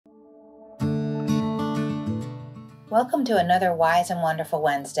Welcome to another Wise and Wonderful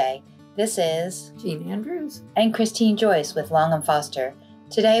Wednesday. This is Jean Andrews and Christine Joyce with Long & Foster.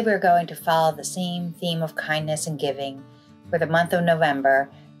 Today we're going to follow the same theme of kindness and giving for the month of November.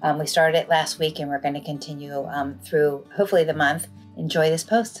 We started it last week and we're going to continue through hopefully the month. Enjoy this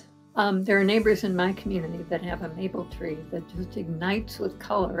post. There are neighbors in my community that have a maple tree that just ignites with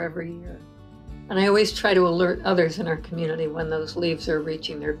color every year. And I always try to alert others in our community when those leaves are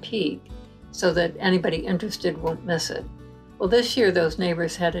reaching their peak so that anybody interested won't miss it. Well, this year those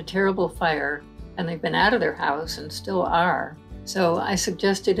neighbors had a terrible fire and they've been out of their house and still are. So I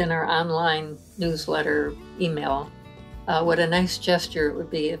suggested in our online newsletter email what a nice gesture it would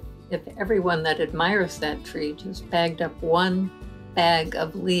be if everyone that admires that tree just bagged up one bag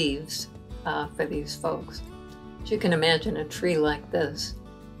of leaves for these folks. As you can imagine, a tree like this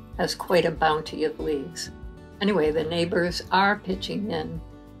has quite a bounty of leaves. Anyway, the neighbors are pitching in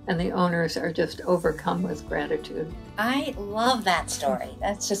and the owners are just overcome with gratitude. I love that story.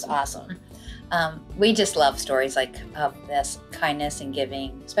 That's just awesome. We just love stories like of this kindness and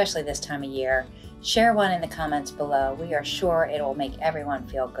giving, especially this time of year. Share one in the comments below. We are sure it will make everyone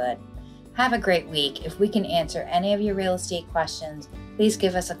feel good. Have a great week. If we can answer any of your real estate questions, please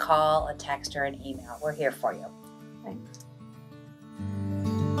give us a call, a text, or an email. We're here for you. Thanks.